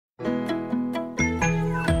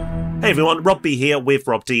Hey everyone, Rob B here with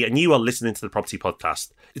Rob D, and you are listening to the Property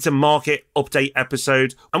Podcast. It's a market update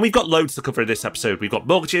episode, and we've got loads to cover in this episode. We've got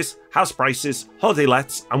mortgages, house prices, holiday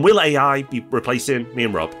lets, and will AI be replacing me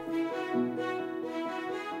and Rob?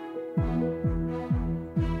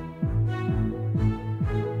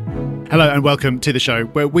 Hello and welcome to the show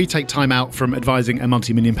where we take time out from advising a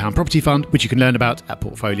multi-million pound property fund, which you can learn about at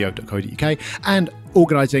portfolio.co.uk, and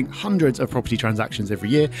organising hundreds of property transactions every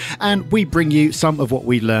year, and we bring you some of what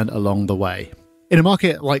we learned along the way. In a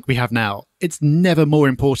market like we have now, it's never more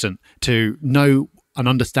important to know and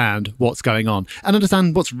understand what's going on and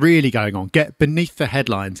understand what's really going on, get beneath the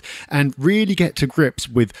headlines and really get to grips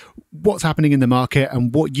with what's happening in the market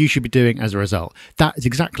and what you should be doing as a result. That is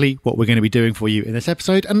exactly what we're going to be doing for you in this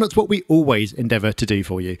episode, and that's what we always endeavour to do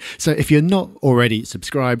for you. So if you're not already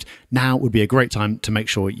subscribed, now would be a great time to make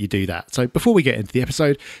sure you do that. So before we get into the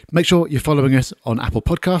episode, make sure you're following us on Apple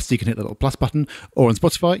Podcasts. You can hit the little plus button, or on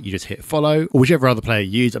Spotify, you just hit follow, or whichever other player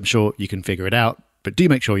you use. I'm sure you can figure it out. But do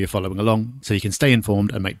make sure you're following along so you can stay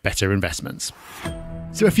informed and make better investments.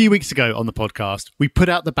 So a few weeks ago on the podcast, we put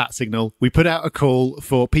out the bat signal. We put out a call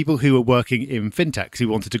for people who were working in fintechs who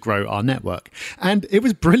wanted to grow our network. And it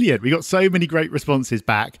was brilliant. We got so many great responses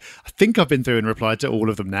back. I think I've been through and replied to all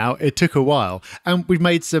of them now. It took a while. And we've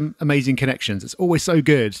made some amazing connections. It's always so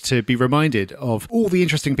good to be reminded of all the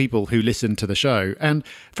interesting people who listen to the show. And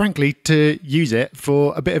frankly, to use it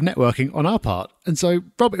for a bit of networking on our part. And so,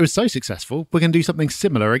 Rob, it was so successful, we're going to do something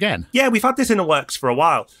similar again. Yeah, we've had this in the works for a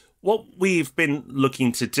while. What we've been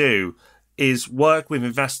looking to do is work with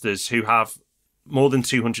investors who have more than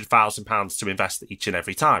 £200,000 to invest each and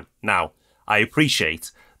every time. Now, I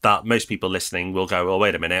appreciate that most people listening will go, well,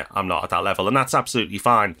 wait a minute, I'm not at that level. And that's absolutely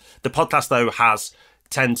fine. The podcast, though, has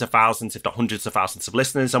tens of thousands, if not hundreds of thousands of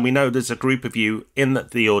listeners. And we know there's a group of you in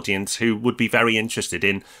the audience who would be very interested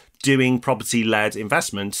in doing property-led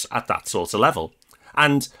investments at that sort of level.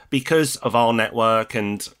 And because of our network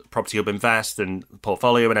and Property Hub Invest and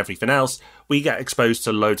Portfolio and everything else, we get exposed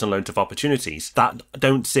to loads and loads of opportunities that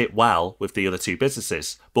don't sit well with the other two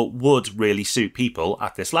businesses, but would really suit people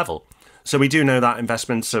at this level. So we do know that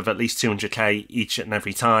investments of at least 200k each and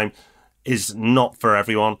every time is not for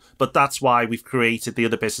everyone, but that's why we've created the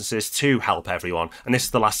other businesses to help everyone. And this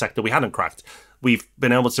is the last sector we hadn't cracked. We've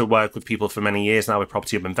been able to work with people for many years now with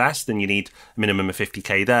Property Hub Invest, and you need a minimum of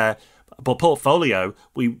 50k there. But Portfolio,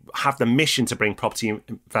 we have the mission to bring property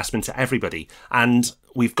investment to everybody. And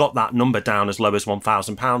we've got that number down as low as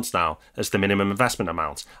 £1,000 now as the minimum investment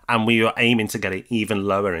amount. And we are aiming to get it even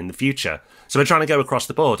lower in the future. So we're trying to go across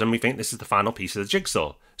the board, and we think this is the final piece of the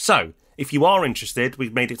jigsaw. So if you are interested,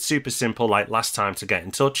 we've made it super simple like last time to get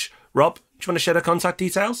in touch. Rob, do you want to share the contact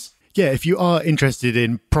details? Yeah, if you are interested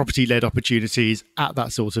in property-led opportunities at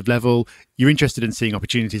that sort of level, you're interested in seeing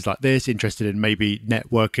opportunities like this, interested in maybe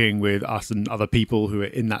networking with us and other people who are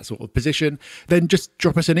in that sort of position, then just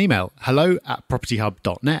drop us an email,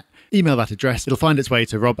 hello@propertyhub.net. Email that address. It'll find its way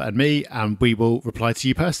to Rob and me, and we will reply to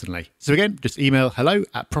you personally. So again, just email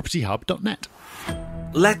hello@propertyhub.net.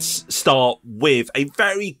 Let's start with a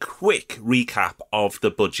very quick recap of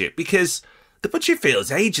the budget, because the budget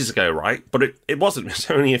feels ages ago, right? But it wasn't. It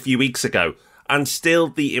was only a few weeks ago. And still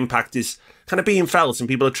the impact is kind of being felt, and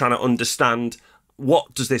people are trying to understand,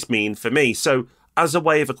 what does this mean for me? So as a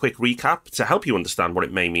way of a quick recap to help you understand what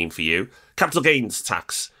it may mean for you, capital gains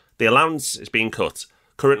tax, the allowance is being cut,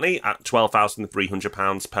 currently at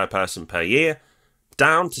 £12,300 per person per year,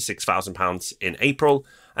 down to £6,000 in April,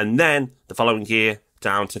 and then the following year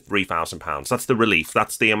down to £3,000. That's the relief.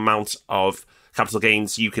 That's the amount of capital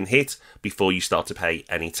gains you can hit before you start to pay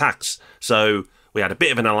any tax. So we had a bit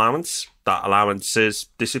of an allowance. That allowance is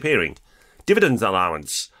disappearing. Dividend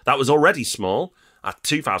allowance, that was already small at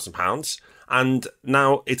 £2,000, and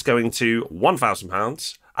now it's going to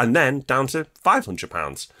 £1,000 and then down to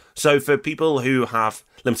 £500. So for people who have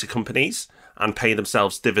limited companies and pay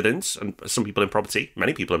themselves dividends, and some people in property,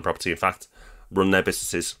 many people in property in fact, run their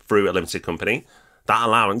businesses through a limited company, that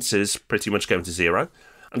allowance is pretty much going to zero.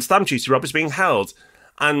 And stamp duty, Rob, is being held.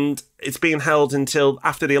 And it's being held until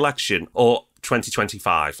after the election, or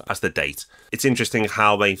 2025 as the date. It's interesting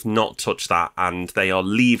how they've not touched that, and they are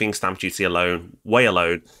leaving stamp duty alone, way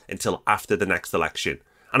alone, until after the next election.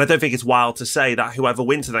 And I don't think it's wild to say that whoever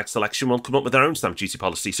wins the next election will come up with their own stamp duty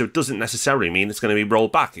policy, so it doesn't necessarily mean it's going to be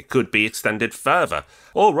rolled back. It could be extended further.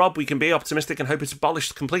 Or, Rob, we can be optimistic and hope it's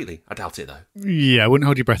abolished completely. I doubt it, though. Yeah, I wouldn't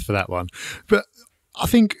hold your breath for that one. But I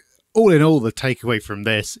think all in all, the takeaway from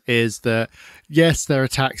this is that, yes, there are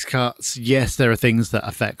tax cuts. Yes, there are things that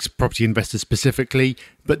affect property investors specifically,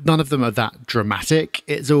 but none of them are that dramatic.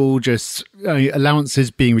 It's all just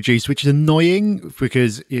allowances being reduced, which is annoying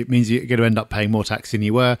because it means you're going to end up paying more tax than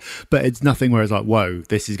you were. But it's nothing where it's like, whoa,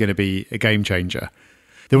 this is going to be a game changer.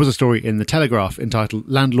 There was a story in The Telegraph entitled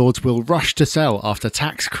 "Landlords Will Rush to Sell After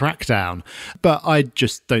Tax Crackdown," but I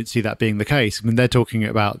just don't see that being the case. I mean, they're talking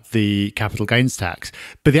about the capital gains tax,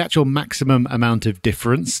 but the actual maximum amount of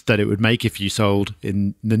difference that it would make if you sold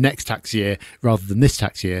in the next tax year rather than this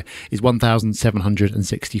tax year is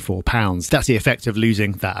 £1,764. That's the effect of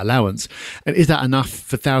losing that allowance. And is that enough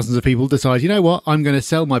for thousands of people to decide, you know what, I'm going to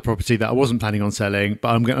sell my property that I wasn't planning on selling, but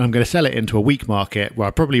I'm going to sell it into a weak market where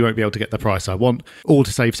I probably won't be able to get the price I want, all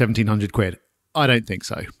to save 1,700 quid? I don't think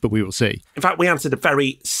so, but we will see. In fact, we answered a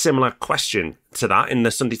very similar question to that in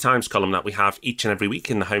the Sunday Times column that we have each and every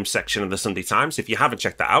week in the home section of the Sunday Times. If you haven't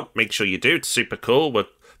checked that out, make sure you do. It's super cool. We're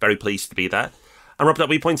very pleased to be there. And Rob, that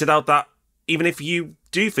we pointed out that even if you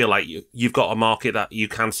do feel like you've got a market that you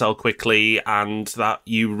can sell quickly and that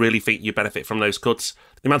you really think you benefit from those cuts,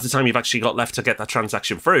 the amount of time you've actually got left to get that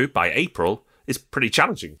transaction through by April is pretty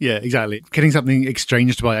challenging. Yeah, exactly. Getting something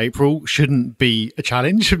exchanged by April shouldn't be a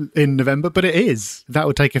challenge in November, but it is. That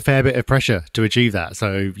would take a fair bit of pressure to achieve that.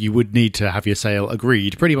 So you would need to have your sale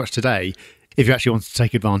agreed pretty much today if you actually want to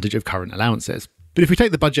take advantage of current allowances. But if we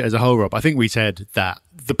take the budget as a whole, Rob, I think we said that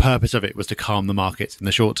the purpose of it was to calm the markets in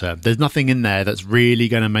the short term. There's nothing in there that's really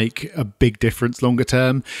going to make a big difference longer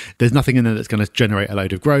term. There's nothing in there that's going to generate a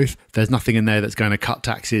load of growth. There's nothing in there that's going to cut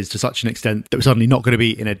taxes to such an extent that we're suddenly not going to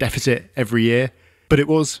be in a deficit every year. But it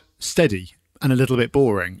was steady and a little bit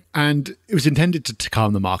boring. And it was intended to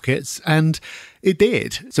calm the markets, and it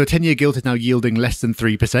did. So a 10-year gilt is now yielding less than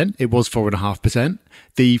 3%. It was 4.5%.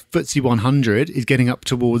 The FTSE 100 is getting up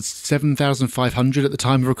towards 7,500 at the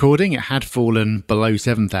time of recording. It had fallen below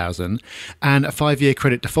 7,000. And a 5-year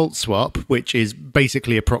credit default swap, which is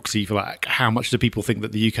basically a proxy for like how much do people think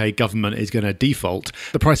that the UK government is going to default,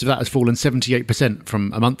 the price of that has fallen 78%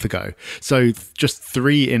 from a month ago. So just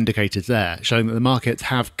 3 indicators there showing that the markets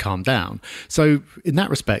have calmed down. So in that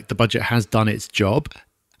respect, the budget has done its job.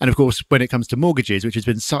 And of course, when it comes to mortgages, which has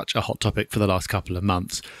been such a hot topic for the last couple of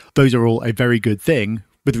months, those are all a very good thing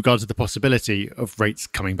with regards to the possibility of rates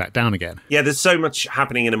coming back down again. Yeah, there's so much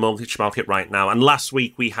happening in the mortgage market right now. And last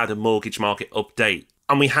week we had a mortgage market update.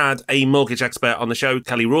 And we had a mortgage expert on the show,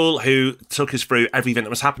 Kelly Rule, who took us through everything that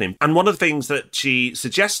was happening. And one of the things that she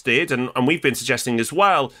suggested, and we've been suggesting as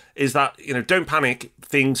well, is that, don't panic,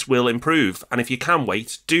 things will improve. And if you can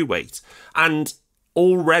wait, do wait. And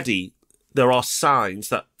already there are signs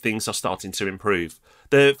that things are starting to improve.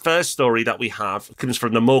 The first story that we have comes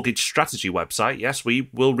from the Mortgage Strategy website. Yes, we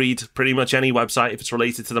will read pretty much any website if it's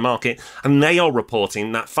related to the market. And they are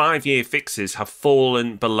reporting that 5-year fixes have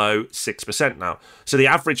fallen below 6% now. So the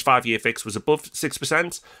average 5-year fix was above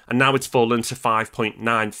 6%, and now it's fallen to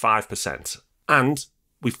 5.95%. And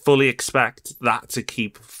we fully expect that to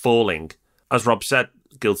keep falling. As Rob said,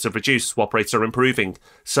 gilts have reduced, swap rates are improving.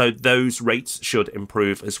 So those rates should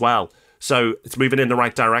improve as well. So it's moving in the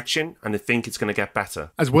right direction, and I think it's going to get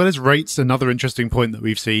better. As well as rates, another interesting point that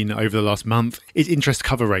we've seen over the last month is interest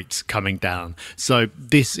cover rates coming down. So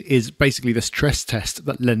this is basically the stress test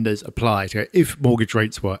that lenders apply to if mortgage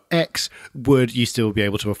rates were X, would you still be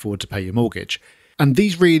able to afford to pay your mortgage? And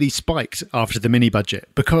these really spiked after the mini budget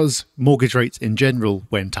because mortgage rates in general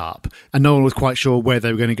went up and no one was quite sure where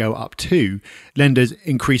they were going to go up to. Lenders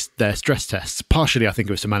increased their stress tests. Partially, I think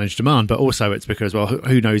it was to manage demand, but also it's because, well,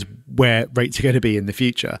 who knows where rates are going to be in the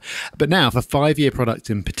future. But now for 5-year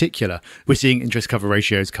products in particular, we're seeing interest cover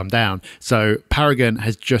ratios come down. So Paragon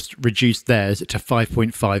has just reduced theirs to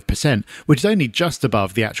 5.5%, which is only just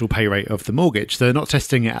above the actual pay rate of the mortgage. So they're not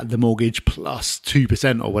testing it at the mortgage plus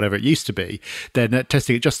 2% or whatever it used to be. They're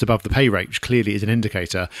testing it just above the pay rate, which clearly is an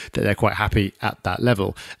indicator that they're quite happy at that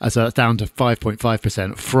level. So that's down to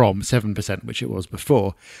 5.5% from 7%, which it was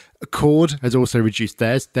before. Accord has also reduced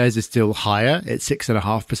theirs. Theirs is still higher at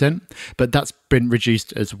 6.5%, but that's been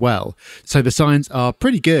reduced as well. So the signs are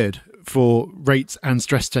pretty good for rates and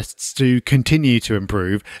stress tests to continue to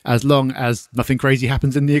improve as long as nothing crazy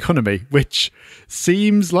happens in the economy, which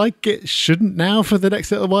seems like it shouldn't now for the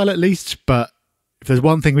next little while at least, but if there's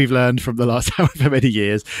one thing we've learned from the last however many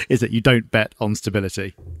years is that you don't bet on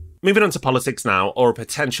stability. Moving on to politics now, or a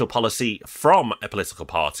potential policy from a political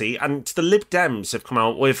party, and the Lib Dems have come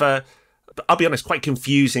out with a, I'll be honest, quite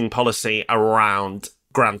confusing policy around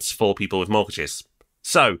grants for people with mortgages.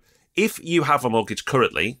 So, if you have a mortgage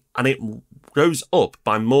currently and it goes up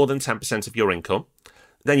by more than 10% of your income,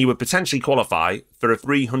 then you would potentially qualify for a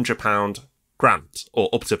 £300 grant, or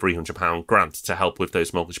up to £300 grant to help with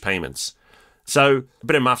those mortgage payments. So a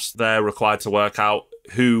bit of maths there required to work out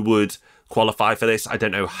who would qualify for this. I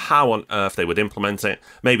don't know how on earth they would implement it.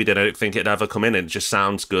 Maybe they don't think it'd ever come in and it just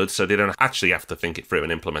sounds good, so they don't actually have to think it through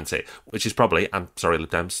and implement it, which is probably, I'm sorry,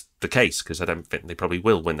 Lib Dems, the case, because I don't think they probably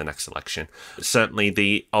will win the next election. Certainly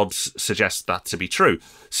the odds suggest that to be true.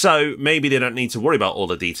 So maybe they don't need to worry about all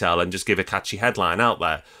the detail and just give a catchy headline out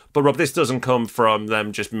there. But Rob, this doesn't come from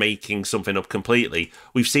them just making something up completely.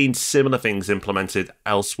 We've seen similar things implemented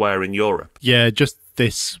elsewhere in Europe. Yeah, just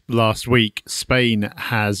this last week, Spain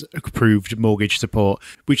has approved mortgage support,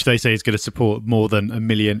 which they say is going to support more than 1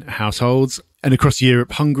 million households. And across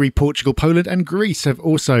Europe, Hungary, Portugal, Poland and Greece have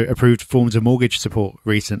also approved forms of mortgage support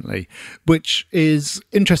recently, which is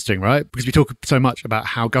interesting, right? Because we talk so much about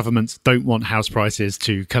how governments don't want house prices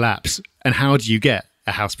to collapse. And how do you get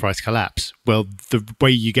a house price collapse? Well, the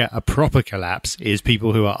way you get a proper collapse is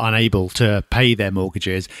people who are unable to pay their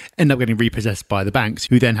mortgages end up getting repossessed by the banks,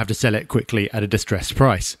 who then have to sell it quickly at a distressed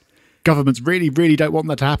price. Governments really, really don't want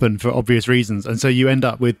that to happen for obvious reasons. And so you end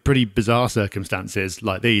up with pretty bizarre circumstances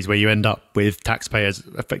like these, where you end up with taxpayers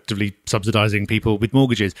effectively subsidising people with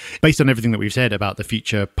mortgages. Based on everything that we've said about the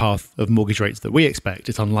future path of mortgage rates that we expect,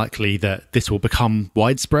 it's unlikely that this will become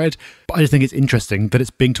widespread. But I just think it's interesting that it's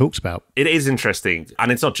being talked about. It is interesting.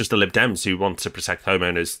 And it's not just the Lib Dems who want to protect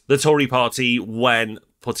homeowners. The Tory party, when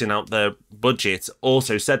putting out their budget,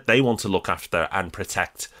 also said they want to look after and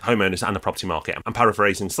protect homeowners and the property market. I'm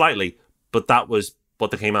paraphrasing slightly, but that was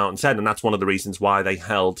what they came out and said, and that's one of the reasons why they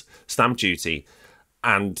held stamp duty,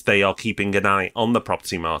 and they are keeping an eye on the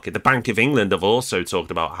property market. The Bank of England have also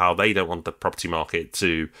talked about how they don't want the property market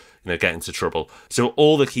to get into trouble. So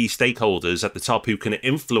all the key stakeholders at the top who can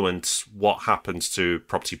influence what happens to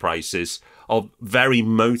property prices are very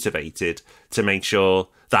motivated to make sure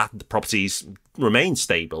that the properties remain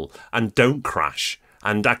stable and don't crash,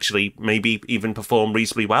 and actually maybe even perform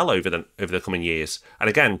reasonably well over the coming years. And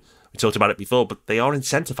again, we talked about it before, but they are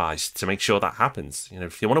incentivized to make sure that happens.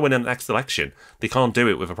 If they want to win the next election, they can't do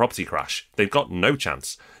it with a property crash. They've got no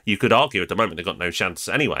chance. You could argue at the moment they've got no chance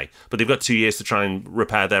anyway, but they've got 2 years to try and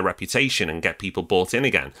repair their reputation and get people bought in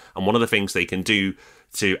again. And one of the things they can do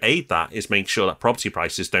to aid that is make sure that property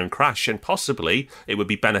prices don't crash, and possibly it would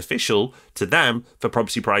be beneficial to them for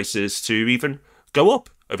property prices to even go up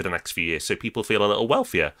over the next few years, so people feel a little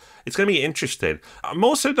wealthier. It's going to be interesting. I'm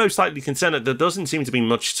also, though, slightly concerned that there doesn't seem to be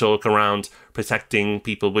much talk around protecting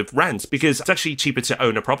people with rent, because it's actually cheaper to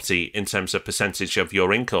own a property in terms of percentage of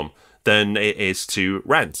your income than it is to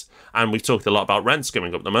rent. And we've talked a lot about rents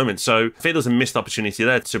going up at the moment, so I feel there's a missed opportunity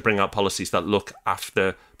there to bring out policies that look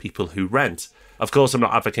after people who rent. Of course, I'm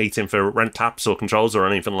not advocating for rent caps or controls or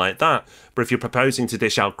anything like that, but if you're proposing to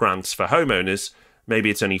dish out grants for homeowners, maybe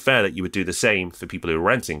it's only fair that you would do the same for people who are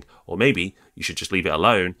renting. Or maybe you should just leave it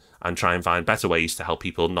alone and try and find better ways to help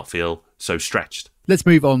people not feel so stretched. Let's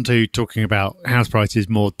move on to talking about house prices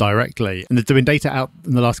more directly. And there's been data out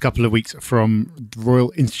in the last couple of weeks from the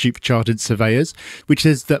Royal Institute for Chartered Surveyors, which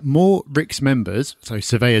says that more RICS members, so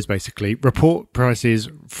surveyors basically, report prices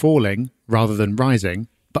falling rather than rising,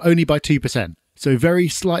 but only by 2%. So very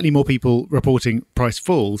slightly more people reporting price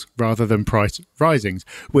falls rather than price risings,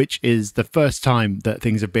 which is the first time that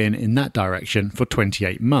things have been in that direction for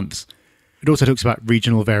 28 months. It also talks about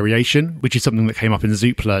regional variation, which is something that came up in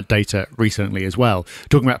Zoopla data recently as well,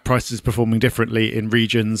 talking about prices performing differently in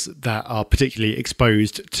regions that are particularly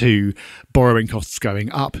exposed to borrowing costs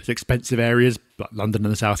going up, expensive areas like London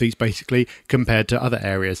and the South East basically, compared to other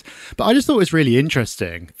areas. But I just thought it was really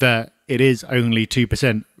interesting that it is only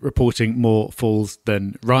 2% reporting more falls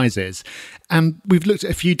than rises. And we've looked at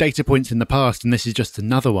a few data points in the past, and this is just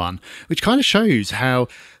another one, which kind of shows how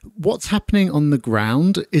what's happening on the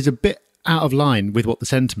ground is a bit out of line with what the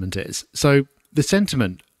sentiment is. So the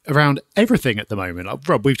sentiment around everything at the moment,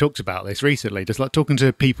 Rob, we've talked about this recently, just like talking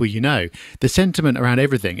to people the sentiment around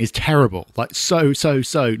everything is terrible, like so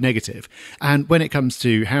negative. And when it comes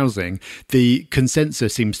to housing, the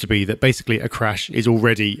consensus seems to be that basically a crash is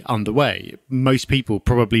already underway. Most people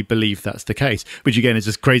probably believe that's the case, which again is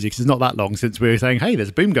just crazy because it's not that long since we were saying, hey, there's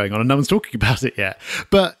a boom going on and no one's talking about it yet.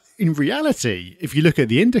 But in reality, if you look at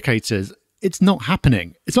the indicators, it's not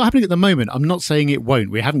happening. It's not happening at the moment. I'm not saying it won't.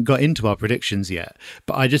 We haven't got into our predictions yet.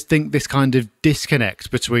 But I just think this kind of disconnect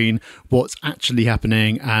between what's actually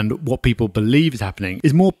happening and what people believe is happening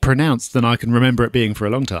is more pronounced than I can remember it being for a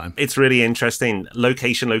long time. It's really interesting.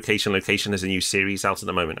 Location is a new series out at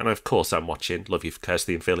the moment. And of course, I'm watching. Love you,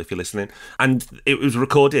 Kirsty and Phil, if you're listening. And it was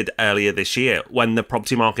recorded earlier this year when the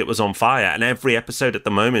property market was on fire. And every episode at the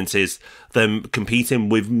moment is them competing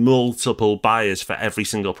with multiple buyers for every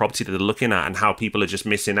single property that they're looking looking at and how people are just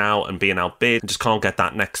missing out and being outbid and just can't get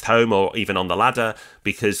that next home or even on the ladder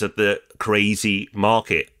because of the crazy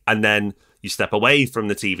market. And then you step away from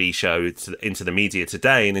the TV show into the media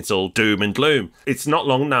today and it's all doom and gloom. It's not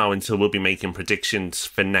long now until we'll be making predictions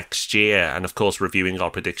for next year and, of course, reviewing our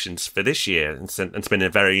predictions for this year. It's been a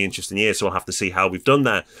very interesting year, so we'll have to see how we've done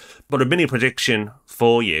there. But a mini prediction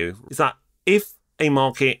for you is that if a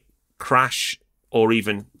market crash or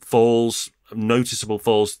even noticeable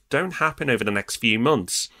falls don't happen over the next few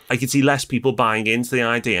months, I can see less people buying into the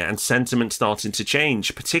idea and sentiment starting to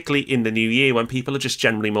change, particularly in the new year when people are just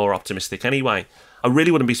generally more optimistic anyway. I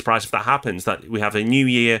really wouldn't be surprised if that happens, that we have a new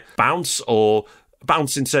year bounce or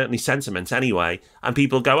bounce in certainly sentiment anyway, and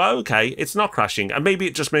people go, oh, okay, it's not crashing, and maybe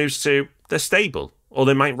it just moves to they're stable or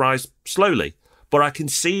they might rise slowly. But I can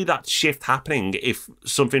see that shift happening if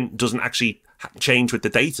something doesn't actually change with the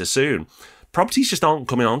data soon. Properties just aren't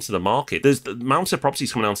coming onto the market. The amount of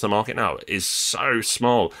properties coming onto the market now is so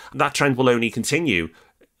small. That trend will only continue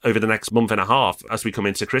over the next month and a half as we come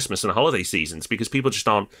into Christmas and holiday seasons because people just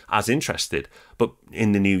aren't as interested. But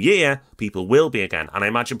in the new year, people will be again. And I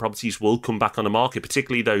imagine properties will come back on the market,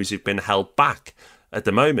 particularly those who've been held back at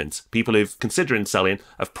the moment. People who've considering selling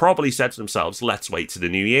have probably said to themselves, let's wait to the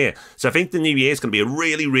new year. So I think the new year is going to be a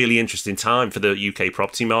really, really interesting time for the UK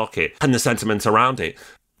property market and the sentiment around it.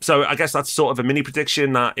 So I guess that's sort of a mini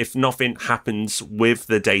prediction that if nothing happens with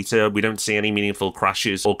the data, we don't see any meaningful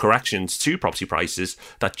crashes or corrections to property prices,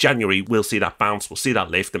 that January we'll see that bounce, we'll see that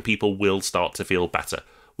lift, and people will start to feel better.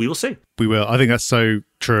 We will see. We will. I think that's so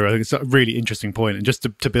true. I think it's a really interesting point. And just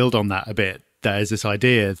to build on that a bit, there's this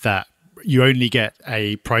idea that you only get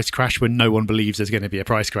a price crash when no one believes there's going to be a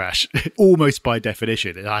price crash. Almost by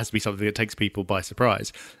definition, it has to be something that takes people by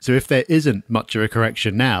surprise. So if there isn't much of a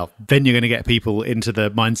correction now, then you're going to get people into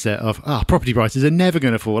the mindset of, property prices are never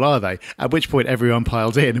going to fall, are they? At which point everyone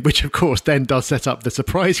piles in, which of course then does set up the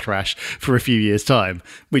surprise crash for a few years' time,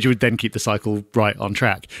 which would then keep the cycle right on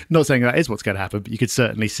track. Not saying that is what's going to happen, but you could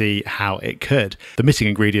certainly see how it could. The missing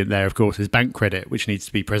ingredient there, of course, is bank credit, which needs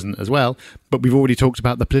to be present as well. But we've already talked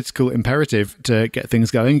about the political imperative to get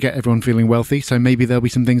things going, get everyone feeling wealthy. So maybe there'll be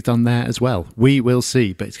some things done there as well. We will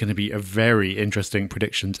see, but it's going to be a very interesting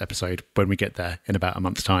predictions episode when we get there in about a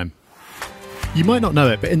month's time. You might not know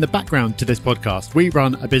it, but in the background to this podcast, we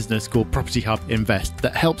run a business called Property Hub Invest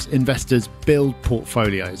that helps investors build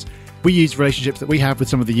portfolios. We use relationships that we have with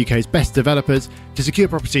some of the UK's best developers to secure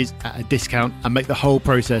properties at a discount and make the whole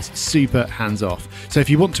process super hands-off. So if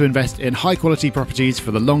you want to invest in high-quality properties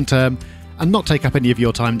for the long term and not take up any of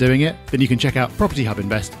your time doing it, then you can check out Property Hub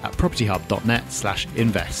Invest at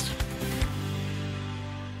propertyhub.net/invest.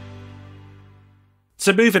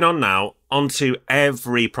 So moving on now, onto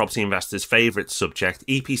every property investor's favourite subject,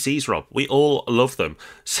 EPCs, Rob. We all love them.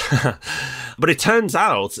 But it turns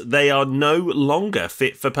out they are no longer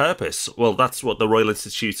fit for purpose. Well, that's what the Royal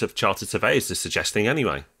Institute of Chartered Surveyors is suggesting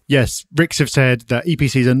anyway. Yes, RICS have said that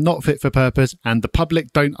EPCs are not fit for purpose and the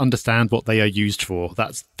public don't understand what they are used for.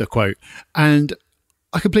 That's the quote. And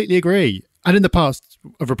I completely agree. And in the past,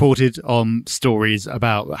 I've reported on stories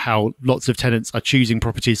about how lots of tenants are choosing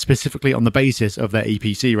properties specifically on the basis of their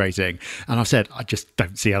EPC rating. And I've said, I just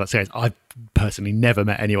don't see how that's the case. I've personally never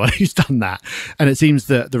met anyone who's done that. And it seems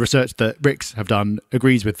that the research that RICS have done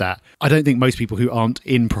agrees with that. I don't think most people who aren't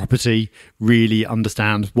in property really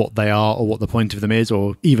understand what they are or what the point of them is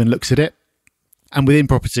or even looks at it. And within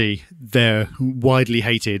property, they're widely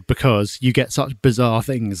hated because you get such bizarre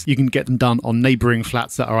things. You can get them done on neighbouring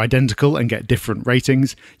flats that are identical and get different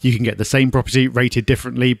ratings. You can get the same property rated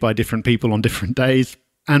differently by different people on different days.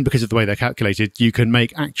 And because of the way they're calculated, you can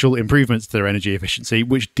make actual improvements to their energy efficiency,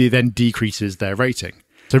 which then decreases their rating.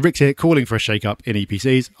 So Rick's here calling for a shake-up in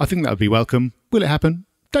EPCs. I think that would be welcome. Will it happen?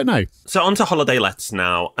 Don't know. So on to holiday lets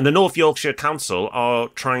now. And the North Yorkshire Council are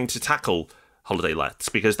trying to tackle holiday lets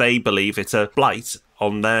because they believe it's a blight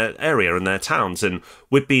on their area and their towns. And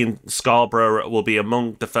Whitby and Scarborough will be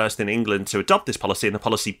among the first in England to adopt this policy, and the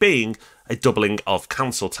policy being a doubling of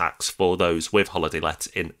council tax for those with holiday lets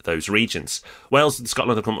in those regions. Wales and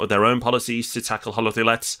Scotland have come up with their own policies to tackle holiday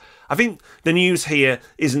lets. I think the news here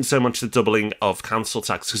isn't so much the doubling of council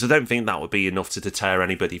tax, because I don't think that would be enough to deter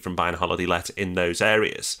anybody from buying a holiday let in those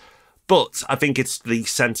areas. But I think it's the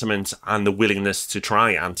sentiment and the willingness to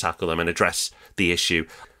try and tackle them and address the issue.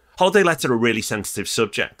 Holiday lets are a really sensitive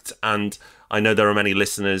subject, and I know there are many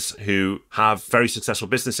listeners who have very successful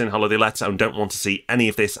business in holiday lets and don't want to see any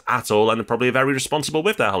of this at all and are probably very responsible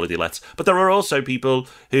with their holiday lets. But there are also people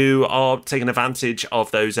who are taking advantage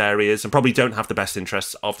of those areas and probably don't have the best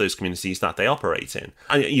interests of those communities that they operate in.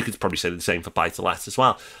 And you could probably say the same for buy-to-let as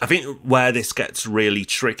well. I think where this gets really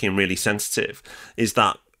tricky and really sensitive is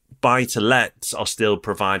that buy-to-lets are still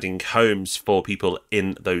providing homes for people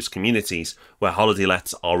in those communities, where holiday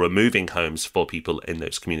lets are removing homes for people in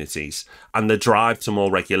those communities. And the drive to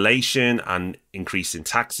more regulation and increase in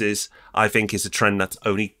taxes, I think, is a trend that's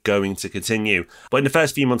only going to continue. But in the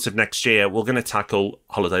first few months of next year, we're going to tackle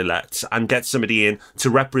holiday lets and get somebody in to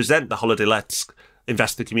represent the holiday lets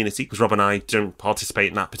investor community, because Rob and I don't participate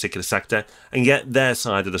in that particular sector, and get their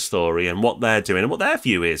side of the story and what they're doing and what their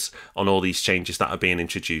view is on all these changes that are being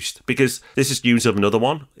introduced, because this is news of another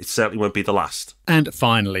one. It certainly won't be the last. And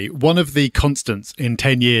finally, one of the constants in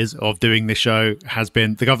 10 years of doing this show has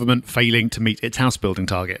been the government failing to meet its house building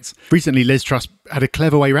targets. Recently, Liz Truss had a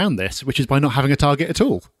clever way around this, which is by not having a target at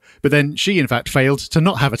all. But then she, in fact, failed to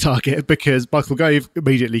not have a target because Michael Gove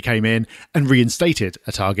immediately came in and reinstated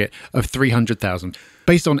a target of 300,000.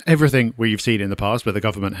 Based on everything we've seen in the past, where the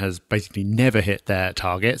government has basically never hit their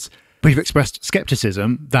targets, we've expressed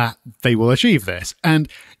scepticism that they will achieve this. And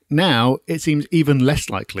now it seems even less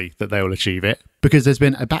likely that they will achieve it, because there's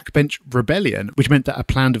been a backbench rebellion, which meant that a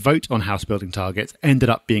planned vote on house building targets ended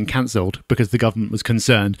up being cancelled because the government was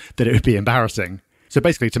concerned that it would be embarrassing. So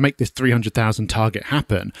basically, to make this 300,000 target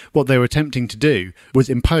happen, what they were attempting to do was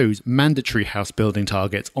impose mandatory house building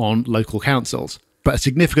targets on local councils. But a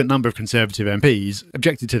significant number of Conservative MPs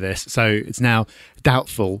objected to this, so it's now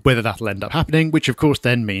doubtful whether that'll end up happening, which of course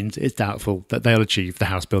then means it's doubtful that they'll achieve the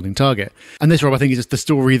house building target. And this, Rob, I think is just the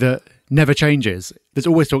story that never changes. There's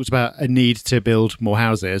always talked about a need to build more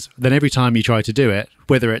houses. Then every time you try to do it,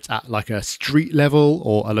 whether it's at like a street level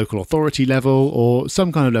or a local authority level or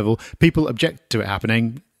some kind of level, people object to it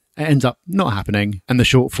happening. It ends up not happening, and the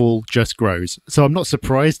shortfall just grows. So I'm not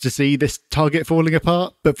surprised to see this target falling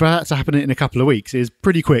apart, but for that to happen in a couple of weeks is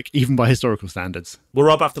pretty quick, even by historical standards. Well,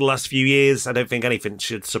 Rob, after the last few years, I don't think anything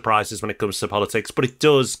should surprise us when it comes to politics, but it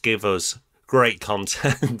does give us great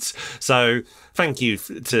content. So thank you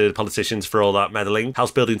to politicians for all that meddling.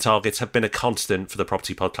 House building targets have been a constant for the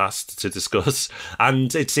Property Podcast to discuss,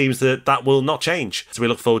 and it seems that that will not change. So we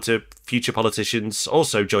look forward to future politicians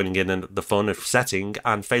also joining in the fun of setting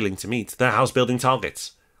and failing to meet their house building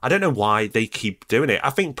targets. I don't know why they keep doing it. I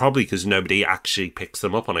think probably because nobody actually picks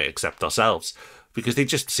them up on it except ourselves, because they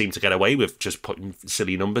just seem to get away with just putting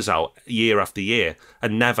silly numbers out year after year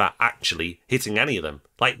and never actually hitting any of them.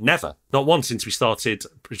 Like, never. Not once since we started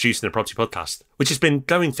producing the Property Podcast, which has been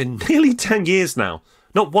going for nearly 10 years now.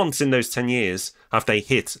 Not once in those 10 years have they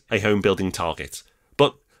hit a home building target.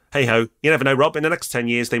 But hey-ho, you never know, Rob. In the next 10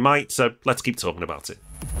 years, they might, so let's keep talking about it.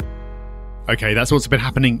 Okay, that's what's been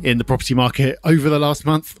happening in the property market over the last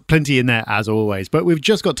month. Plenty in there, as always. But we've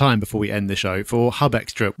just got time before we end the show for Hub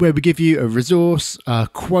Extra, where we give you a resource, a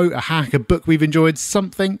quote, a hack, a book we've enjoyed,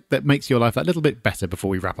 something that makes your life that little bit better before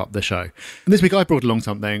we wrap up the show. And this week I brought along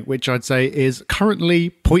something which I'd say is currently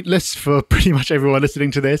pointless for pretty much everyone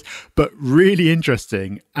listening to this, but really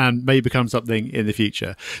interesting and may become something in the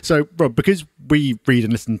future. So, Rob, because we read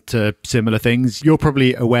and listen to similar things, you're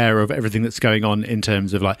probably aware of everything that's going on in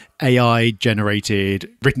terms of like AI generated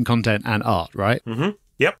written content and art, right? Mm-hmm.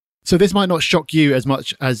 Yep. So this might not shock you as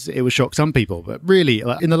much as it would shock some people, but really,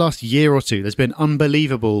 in the last year or two, there's been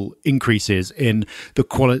unbelievable increases in the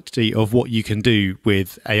quality of what you can do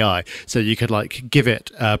with AI. So you could like give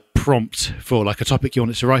it a prompt for like a topic you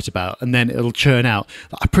want it to write about, and then it'll churn out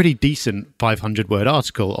a pretty decent 500-word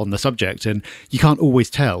article on the subject, and you can't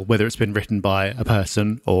always tell whether it's been written by a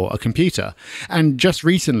person or a computer. And just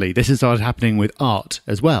recently, this has started happening with art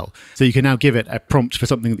as well. So you can now give it a prompt for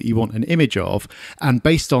something that you want an image of, and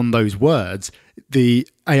based on those words, the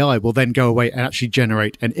AI will then go away and actually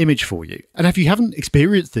generate an image for you. And if you haven't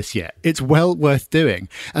experienced this yet, it's well worth doing.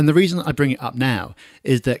 And the reason I bring it up now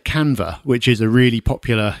is that Canva, which is a really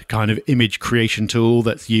popular kind of image creation tool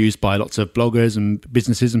that's used by lots of bloggers and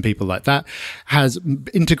businesses and people like that, has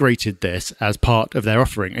integrated this as part of their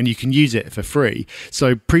offering, and you can use it for free.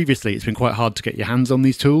 So previously it's been quite hard to get your hands on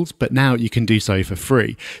these tools, but now you can do so for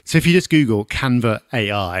free. So if you just Google Canva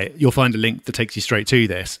AI, you'll find a link that takes you straight to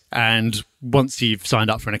this. And once you've signed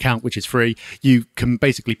up for an account, which is free, you can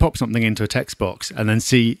basically pop something into a text box and then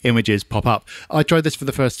see images pop up. I tried this for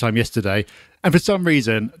the first time yesterday, and for some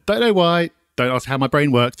reason, don't know why, don't ask how my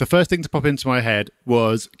brain works, the first thing to pop into my head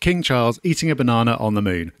was King Charles eating a banana on the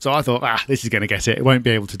moon. So I thought, this is going to get it. It won't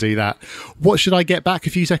be able to do that. What should I get back a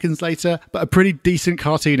few seconds later? But a pretty decent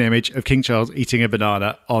cartoon image of King Charles eating a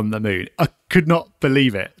banana on the moon. A could not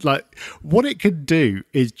believe it. Like, what it could do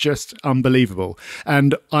is just unbelievable.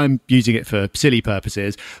 And I'm using it for silly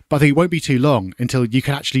purposes, but I think it won't be too long until you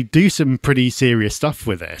can actually do some pretty serious stuff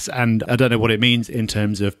with this. And I don't know what it means in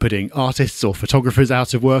terms of putting artists or photographers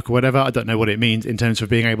out of work or whatever. I don't know what it means in terms of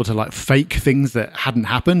being able to like fake things that hadn't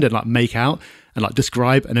happened and like make out and like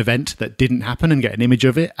describe an event that didn't happen and get an image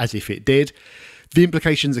of it as if it did. The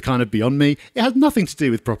implications are kind of beyond me. It has nothing to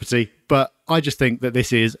do with property, but I just think that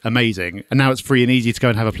this is amazing. And now it's free and easy to go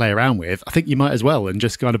and have a play around with. I think you might as well and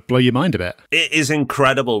just kind of blow your mind a bit. It is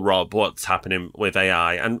incredible, Rob, what's happening with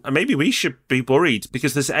AI. And maybe we should be worried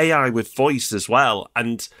because there's AI with voice as well.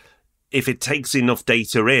 And if it takes enough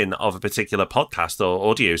data in of a particular podcast or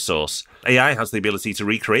audio source, AI has the ability to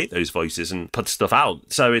recreate those voices and put stuff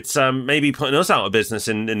out. So it's maybe putting us out of business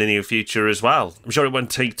in the near future as well. I'm sure it won't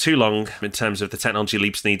take too long in terms of the technology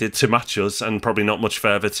leaps needed to match us and probably not much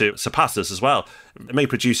further to surpass us as well. It may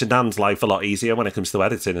produce Dan's life a lot easier when it comes to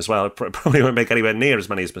editing as well. It probably won't make anywhere near as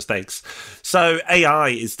many mistakes. So AI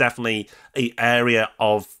is definitely an area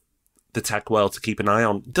of the tech world to keep an eye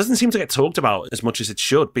on. It doesn't seem to get talked about as much as it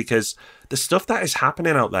should because the stuff that is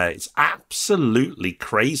happening out there is absolutely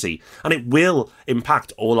crazy and it will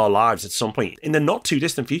impact all our lives at some point. In the not too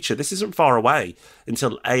distant future, this isn't far away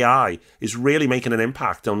until AI is really making an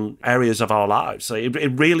impact on areas of our lives. So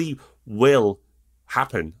it really will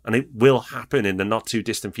happen and it will happen in the not too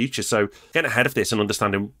distant future. So getting ahead of this and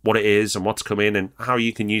understanding what it is and what's coming and how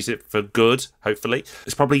you can use it for good, hopefully,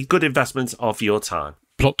 is probably good investment of your time.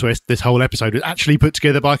 Plot twist, this whole episode was actually put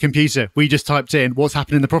together by a computer. We just typed in what's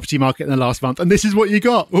happened in the property market in the last month, and this is what you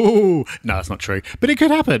got. Oh, no, that's not true. But it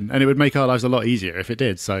could happen, and it would make our lives a lot easier if it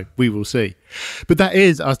did, so we will see. But that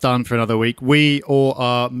is us done for another week. We or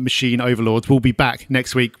our machine overlords will be back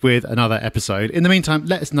next week with another episode. In the meantime,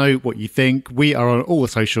 let us know what you think. We are on all the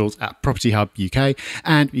socials at Property Hub UK,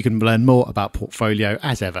 and you can learn more about Portfolio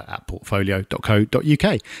as ever at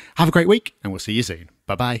portfolio.co.uk. Have a great week, and we'll see you soon.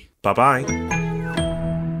 Bye-bye. Bye-bye.